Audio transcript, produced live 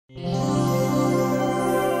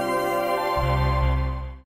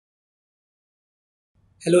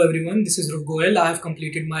Hello everyone, this is Dhruv Goyal. I have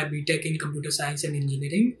completed my BTech in Computer Science and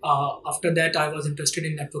Engineering. After that, I was interested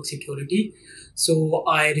in network security. So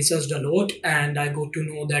I researched a lot and I got to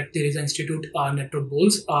know that there is an institute, Network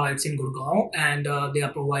Bulls. It's in Gurgaon and they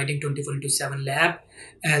are providing 24 into 7 lab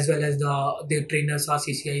as well as their trainers are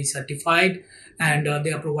CCIE certified and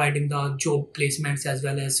they are providing the job placements as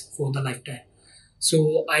well as for the lifetime.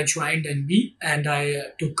 So I joined NB and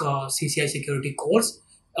I took a CCI security course.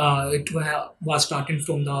 Was starting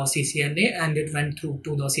from the CCNA and it went through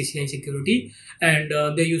to the CCI security. And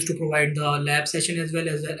they used to provide the lab session as well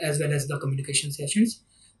as the communication sessions.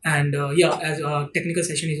 And as a technical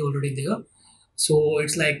session is already there. So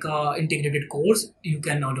it's like a integrated course. You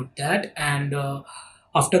can adopt that. And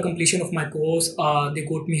after completion of my course, they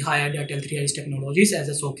got me hired at L3Is Technologies as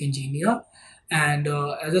a SOC engineer. And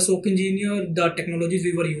as a SOC engineer, the technologies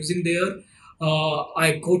we were using there,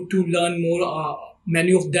 I got to learn more,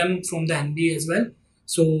 many of them from the NBA as well.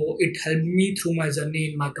 So it helped me through my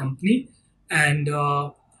journey in my company. And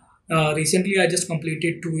recently, I just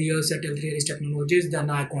completed 2 years at L3Is Technologies.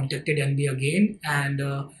 Then I contacted NB again, and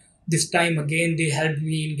this time again they helped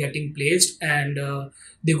me in getting placed, and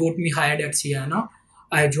they got me hired at Ciena.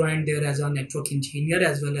 I joined there as a network engineer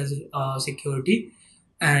as well as security,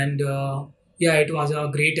 and yeah, it was a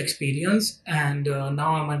great experience. And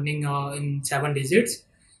now I'm earning in 7 digits.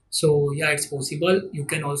 So yeah, it's possible. You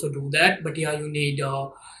can also do that, but yeah, you need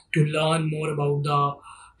to learn more about the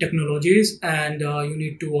technologies, and you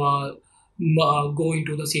need to go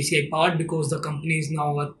into the CCI part because the company is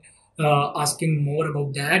now asking more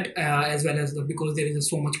about that, as well as because there is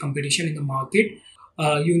so much competition in the market.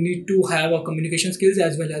 You need to have a communication skills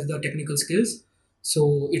as well as the technical skills.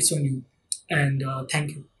 So it's on you, and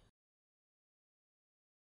thank you.